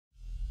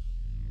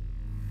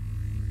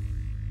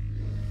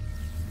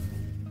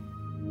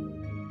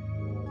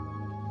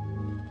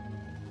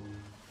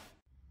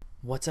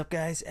What's up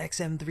guys,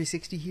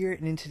 XM360 here,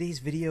 and in today's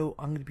video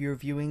I'm going to be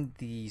reviewing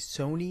the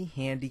Sony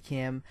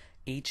Handycam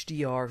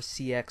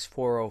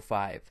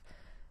HDR-CX405.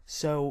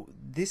 So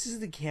this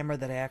is the camera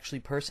that I actually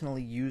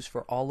personally use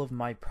for all of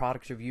my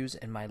product reviews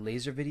and my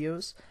laser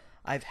videos.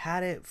 I've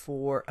had it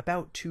for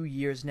about 2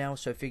 years now,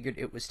 so I figured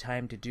it was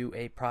time to do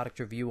a product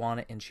review on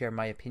it and share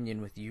my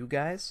opinion with you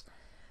guys.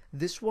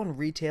 This one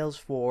retails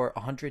for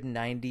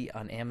 $190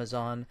 on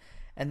Amazon.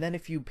 And then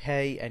if you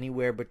pay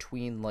anywhere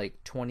between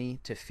like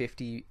 $20 to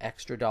 $50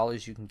 extra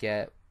dollars, you can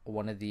get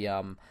one of the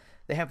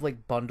they have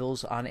like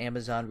bundles on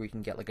Amazon where you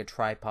can get like a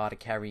tripod, a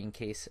carrying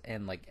case,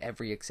 and like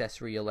every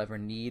accessory you'll ever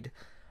need.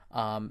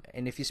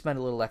 And if you spend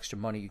a little extra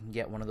money, you can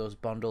get one of those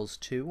bundles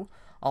too.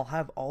 I'll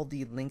have all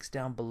the links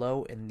down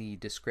below in the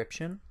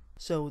description.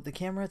 So the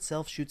camera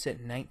itself shoots at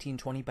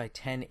 1920 by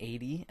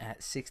 1080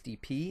 at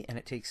 60p, and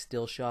it takes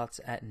still shots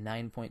at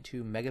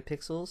 9.2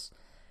 megapixels.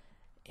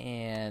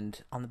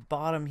 And on the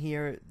bottom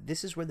here,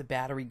 this is where the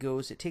battery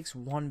goes. It takes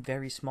one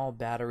very small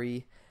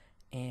battery,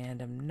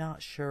 and I'm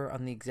not sure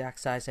on the exact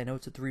size. I know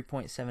it's a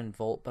 3.7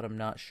 volt, but I'm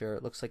not sure.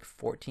 It looks like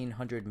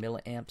 1400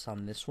 milliamps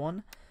on this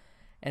one,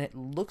 and it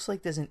looks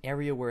like there's an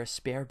area where a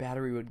spare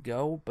battery would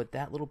go, but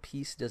that little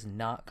piece does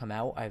not come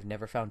out. I've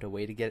never found a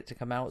way to get it to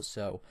come out,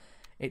 so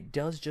it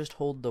does just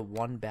hold the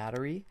one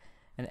battery,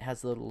 and it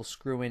has the little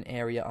screw-in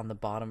area on the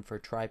bottom for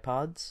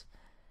tripods.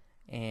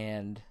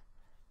 And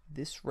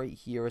this right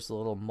here is a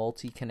little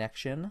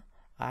multi-connection.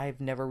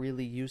 I've never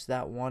really used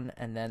that one.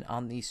 And then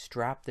on the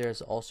strap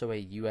there's also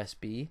a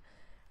USB,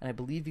 and I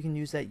believe you can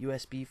use that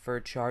USB for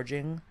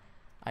charging.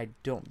 I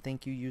don't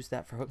think you use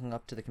that for hooking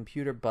up to the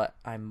computer, but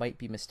I might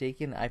be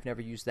mistaken. I've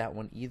never used that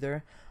one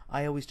either.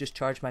 I always just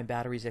charge my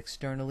batteries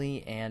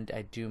externally, and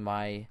I do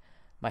my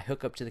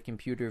hookup to the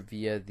computer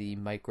via the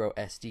micro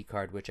SD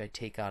card, which I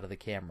take out of the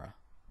camera.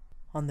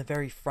 On the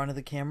very front of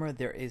the camera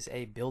there is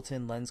a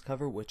built-in lens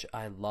cover, which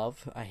I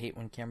love. I hate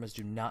when cameras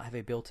do not have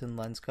a built-in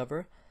lens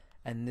cover,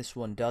 and this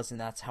one does,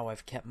 and that's how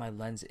I've kept my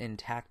lens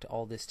intact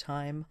all this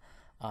time.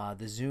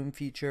 The zoom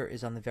feature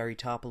is on the very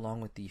top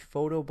along with the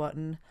photo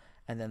button,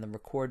 and then the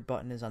record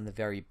button is on the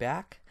very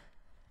back.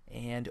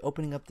 And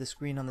opening up the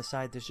screen on the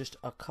side, there's just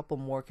a couple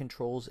more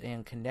controls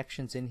and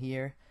connections in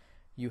here.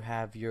 You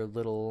have your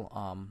little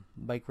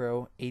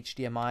micro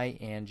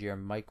HDMI and your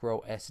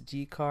micro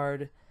SD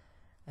card.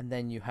 And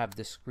then you have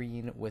the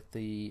screen with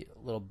the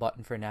little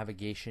button for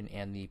navigation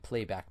and the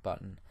playback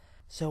button.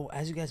 So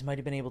as you guys might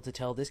have been able to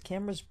tell, this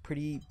camera's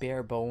pretty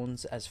bare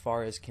bones as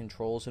far as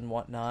controls and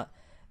whatnot.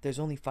 There's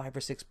only 5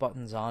 or 6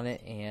 buttons on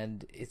it,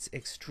 and it's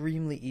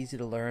extremely easy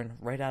to learn.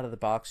 Right out of the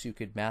box you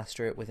could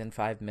master it within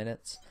 5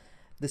 minutes.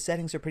 The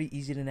settings are pretty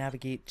easy to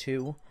navigate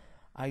too.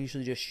 I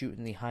usually just shoot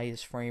in the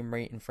highest frame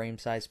rate and frame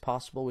size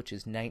possible, which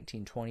is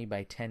 1920 by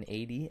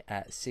 1080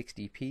 at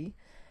 60p.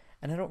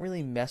 And I don't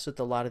really mess with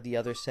a lot of the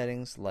other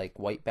settings like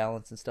white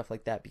balance and stuff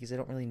like that because I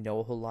don't really know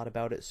a whole lot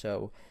about it,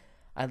 so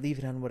I leave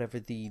it on whatever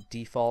the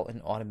default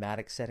and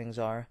automatic settings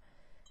are.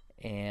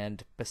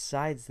 And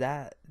besides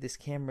that, this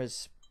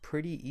camera's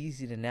pretty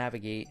easy to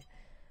navigate.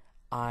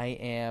 I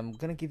am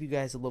going to give you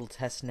guys a little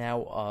test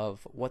now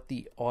of what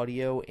the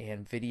audio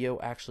and video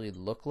actually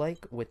look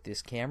like with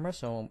this camera.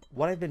 So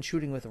what I've been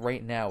shooting with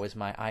right now is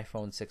my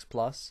iPhone 6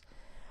 Plus.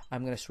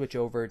 I'm going to switch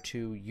over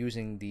to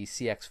using the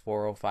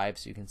CX405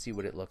 so you can see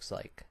what it looks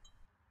like.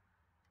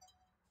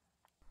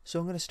 So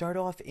I'm going to start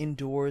off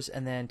indoors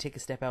and then take a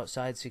step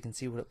outside so you can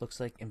see what it looks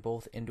like in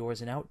both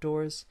indoors and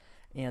outdoors.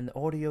 And the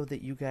audio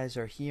that you guys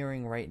are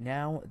hearing right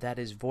now, that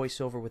is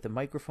voiceover with a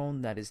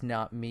microphone. That is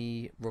not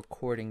me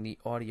recording the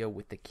audio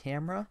with the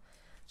camera.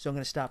 So I'm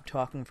going to stop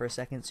talking for a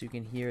second so you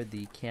can hear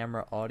the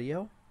camera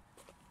audio.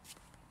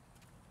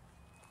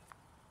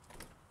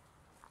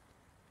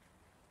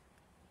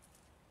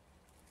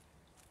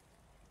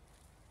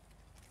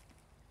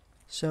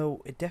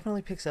 So it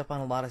definitely picks up on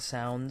a lot of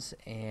sounds,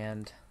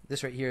 and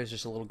this right here is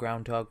just a little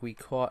groundhog we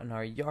caught in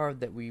our yard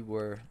that we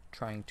were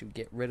trying to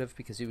get rid of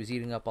because he was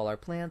eating up all our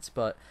plants.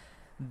 But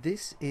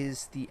this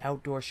is the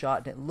outdoor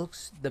shot, and it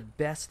looks the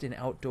best in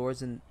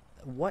outdoors. And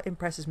what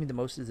impresses me the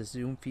most is the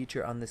zoom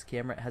feature on this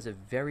camera. It has a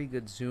very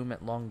good zoom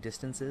at long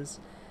distances,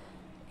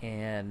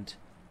 and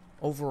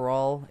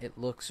overall it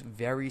looks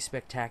very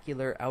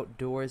spectacular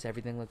outdoors.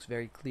 Everything looks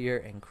very clear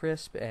and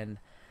crisp. And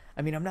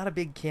I mean, I'm not a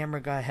big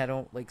camera guy. I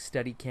don't like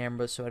study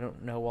cameras, so I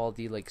don't know all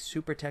the like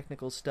super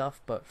technical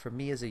stuff, but for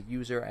me as a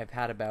user, I've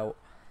had about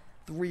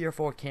 3 or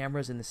 4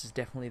 cameras, and this is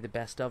definitely the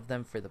best of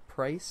them for the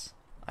price.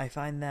 I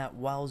find that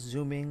while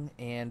zooming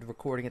and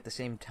recording at the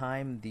same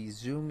time, the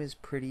zoom is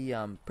pretty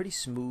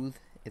smooth.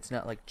 It's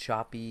not like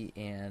choppy,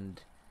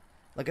 and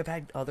like I've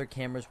had other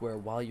cameras where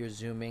while you're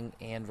zooming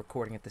and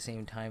recording at the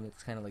same time,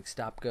 it's kind of like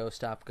stop go.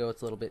 It's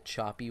a little bit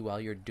choppy while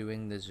you're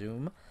doing the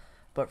zoom.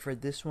 But for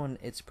this one,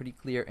 it's pretty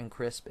clear and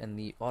crisp, and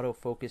the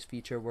autofocus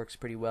feature works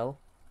pretty well.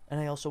 And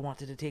I also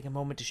wanted to take a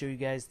moment to show you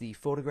guys the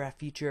photograph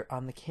feature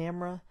on the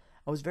camera.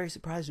 I was very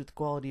surprised with the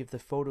quality of the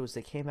photos.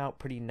 They came out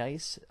pretty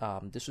nice.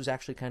 This was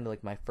actually kind of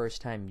like my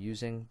first time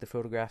using the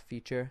photograph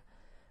feature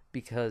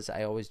because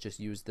I always just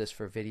used this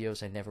for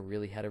videos. I never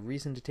really had a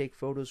reason to take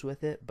photos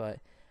with it, but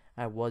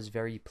I was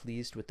very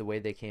pleased with the way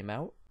they came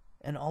out.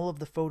 And all of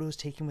the photos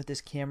taken with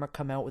this camera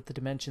come out with the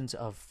dimensions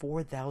of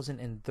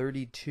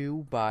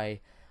 4032 by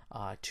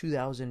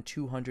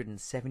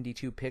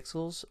 2272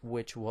 pixels,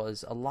 which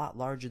was a lot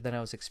larger than I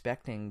was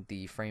expecting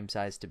the frame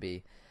size to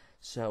be.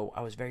 So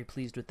I was very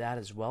pleased with that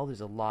as well.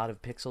 There's a lot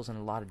of pixels and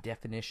a lot of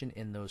definition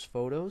in those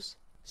photos.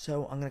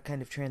 So I'm going to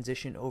kind of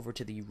transition over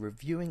to the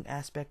reviewing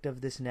aspect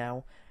of this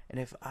now. And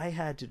if I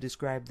had to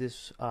describe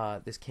this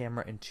this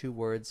camera in 2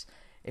 words,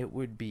 it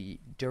would be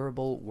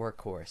durable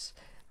workhorse.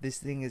 This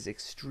thing is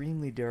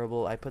extremely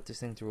durable. I put this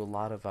thing through a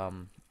lot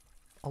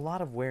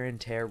of wear and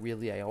tear.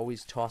 Really, I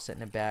always toss it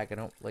in a bag. I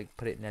don't like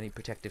put it in any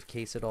protective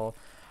case at all.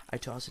 I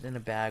toss it in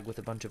a bag with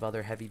a bunch of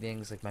other heavy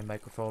things like my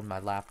microphone, my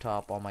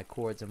laptop, all my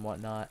cords and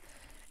whatnot.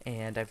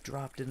 And I've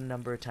dropped it a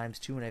number of times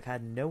too, and I've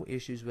had no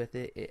issues with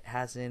it. It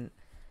hasn't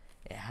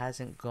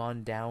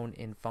gone down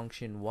in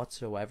function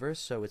whatsoever,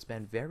 so it's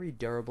been very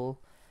durable.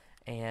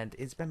 And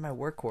it's been my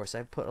workhorse.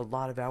 I've put a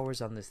lot of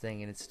hours on this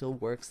thing, and it still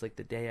works like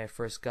the day I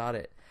first got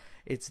it.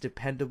 It's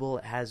dependable.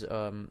 It has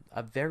a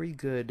very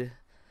good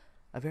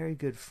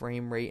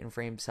frame rate and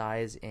frame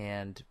size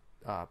and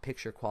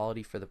picture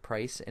quality for the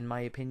price, in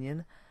my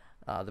opinion.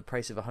 The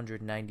price of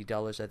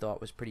 $190 I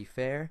thought was pretty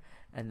fair,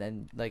 and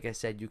then, like I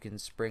said, you can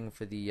spring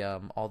for the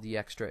all the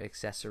extra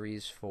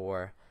accessories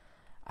for,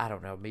 I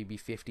don't know, maybe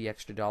 $50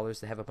 extra.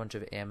 They have a bunch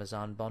of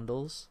Amazon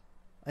bundles.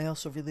 I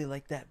also really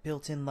like that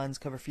built-in lens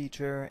cover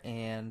feature,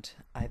 and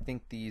I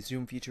think the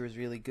zoom feature is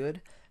really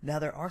good. Now,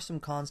 there are some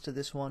cons to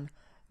this one.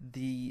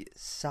 The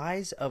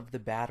size of the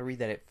battery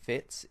that it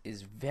fits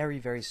is very,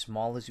 very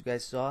small, as you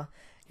guys saw,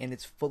 and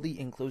it's fully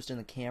enclosed in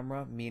the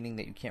camera, meaning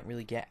that you can't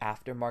really get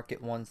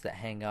aftermarket ones that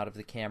hang out of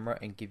the camera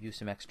and give you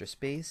some extra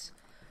space.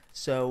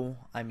 So,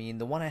 I mean,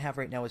 the one I have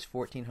right now is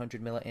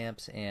 1400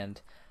 milliamps, and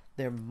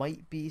there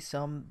might be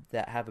some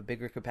that have a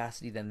bigger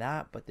capacity than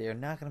that, but they're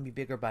not going to be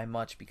bigger by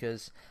much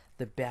because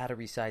the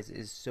battery size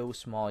is so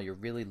small. You're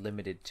really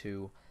limited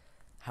to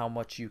how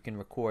much you can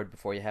record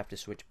before you have to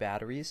switch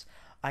batteries.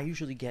 I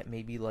usually get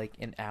maybe like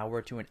an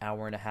hour to an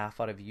hour and a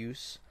half out of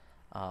use.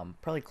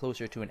 Probably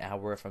closer to an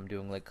hour if I'm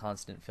doing like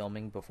constant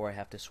filming before I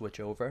have to switch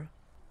over.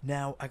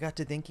 Now, I got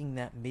to thinking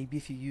that maybe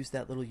if you use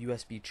that little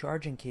USB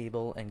charging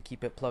cable and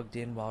keep it plugged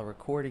in while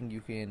recording,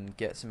 you can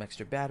get some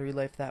extra battery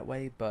life that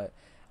way, but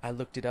I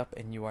looked it up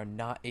and you are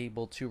not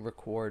able to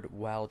record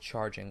while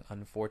charging,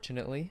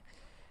 unfortunately.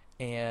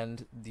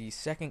 And the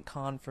second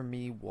con for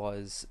me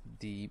was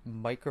the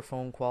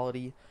microphone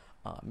quality.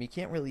 You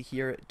can't really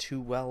hear it too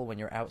well when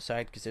you're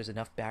outside because there's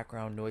enough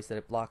background noise that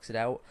it blocks it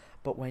out,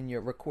 but when you're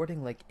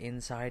recording like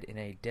inside in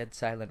a dead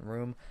silent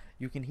room,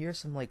 you can hear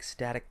some like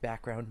static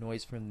background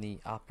noise from the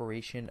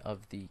operation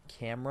of the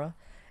camera,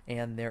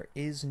 and there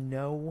is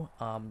no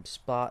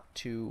spot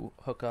to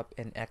hook up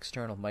an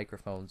external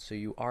microphone, so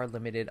you are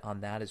limited on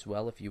that as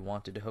well. If you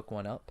wanted to hook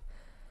one up,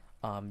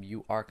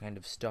 you are kind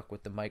of stuck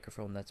with the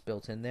microphone that's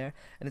built in there.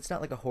 And it's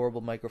not like a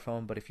horrible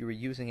microphone, but if you were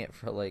using it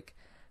for like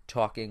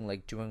talking,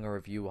 like doing a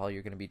review while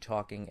you're going to be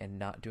talking and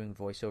not doing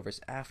voiceovers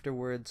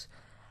afterwards,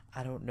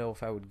 I don't know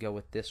if I would go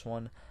with this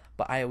one.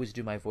 But I always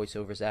do my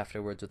voiceovers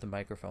afterwards with the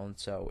microphone,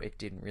 so it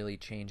didn't really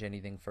change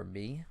anything for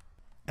me.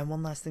 And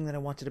one last thing that I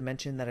wanted to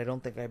mention that I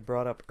don't think I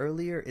brought up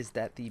earlier is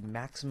that the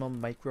maximum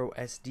micro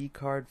SD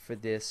card for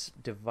this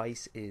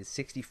device is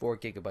 64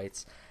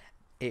 gigabytes.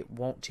 It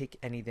won't take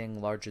anything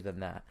larger than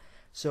that.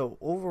 So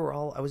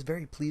overall, I was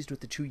very pleased with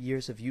the 2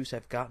 years of use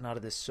I've gotten out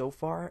of this so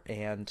far,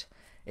 and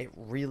it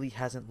really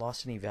hasn't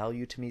lost any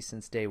value to me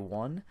since day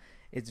one.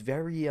 It's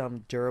very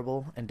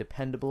durable and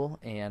dependable,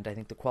 and I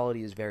think the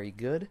quality is very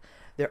good.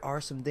 There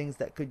are some things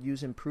that could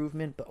use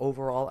improvement, but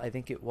overall I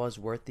think it was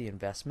worth the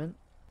investment.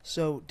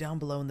 So down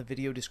below in the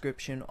video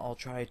description, I'll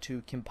try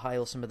to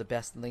compile some of the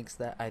best links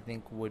that I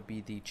think would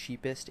be the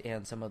cheapest,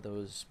 and some of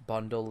those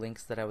bundle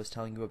links that I was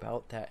telling you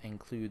about that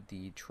include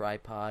the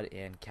tripod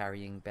and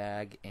carrying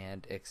bag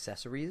and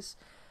accessories.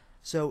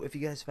 So if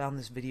you guys found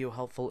this video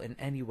helpful in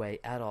any way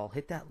at all,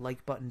 hit that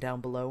like button down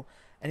below,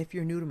 and if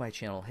you're new to my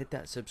channel, hit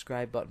that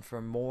subscribe button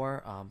for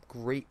more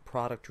great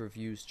product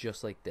reviews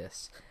just like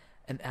this.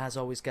 And as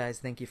always guys,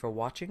 thank you for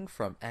watching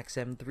from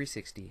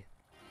XM360.